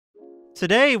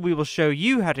Today we will show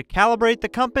you how to calibrate the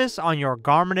compass on your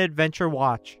Garmin Adventure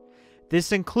watch.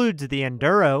 This includes the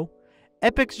Enduro,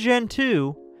 Epix Gen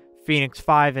 2, Fenix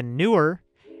 5 and newer,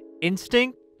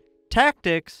 Instinct,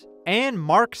 Tactics, and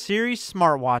Mark Series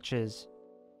smartwatches.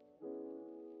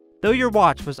 Though your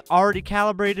watch was already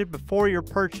calibrated before your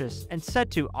purchase and set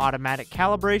to automatic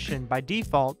calibration by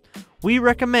default, we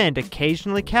recommend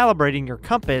occasionally calibrating your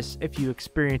compass if you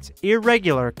experience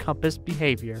irregular compass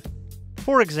behavior.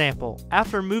 For example,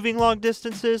 after moving long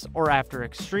distances or after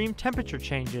extreme temperature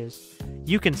changes,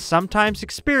 you can sometimes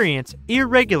experience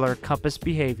irregular compass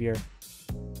behavior.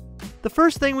 The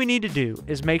first thing we need to do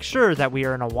is make sure that we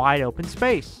are in a wide open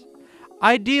space,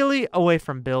 ideally away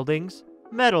from buildings,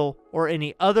 metal, or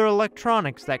any other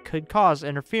electronics that could cause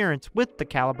interference with the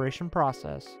calibration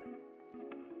process.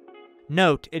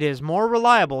 Note, it is more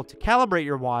reliable to calibrate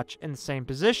your watch in the same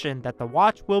position that the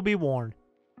watch will be worn.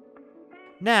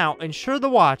 Now, ensure the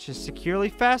watch is securely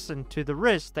fastened to the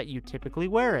wrist that you typically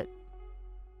wear it.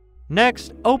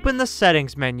 Next, open the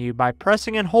settings menu by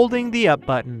pressing and holding the up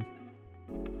button.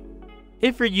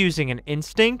 If you're using an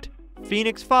Instinct,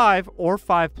 Fenix 5, or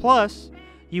 5 Plus,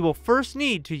 you will first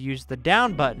need to use the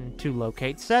down button to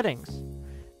locate settings.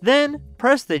 Then,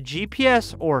 press the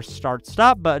GPS or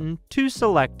Start-Stop button to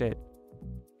select it.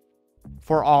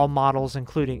 For all models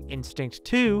including Instinct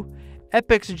 2,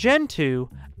 Epix Gen 2,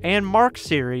 and Mark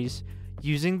Series,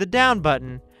 using the down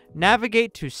button,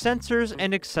 navigate to Sensors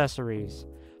and Accessories.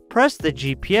 Press the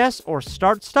GPS or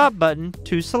Start-Stop button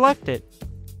to select it.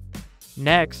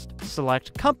 Next,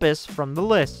 select Compass from the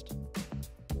list.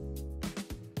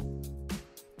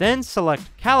 Then select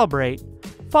Calibrate,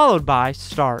 followed by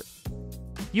Start.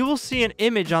 You will see an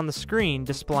image on the screen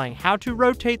displaying how to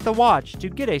rotate the watch to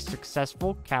get a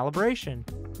successful calibration.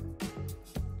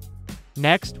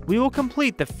 Next, we will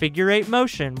complete the figure 8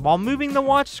 motion while moving the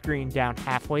watch screen down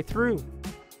halfway through.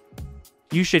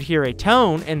 You should hear a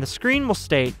tone and the screen will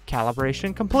state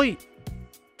calibration complete.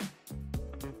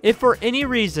 If for any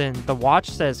reason the watch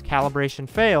says calibration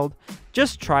failed,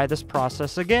 just try this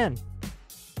process again.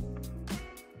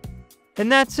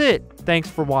 And that's it. Thanks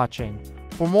for watching.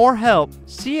 For more help,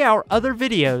 see our other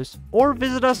videos or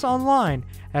visit us online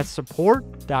at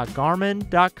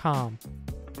support.garmin.com.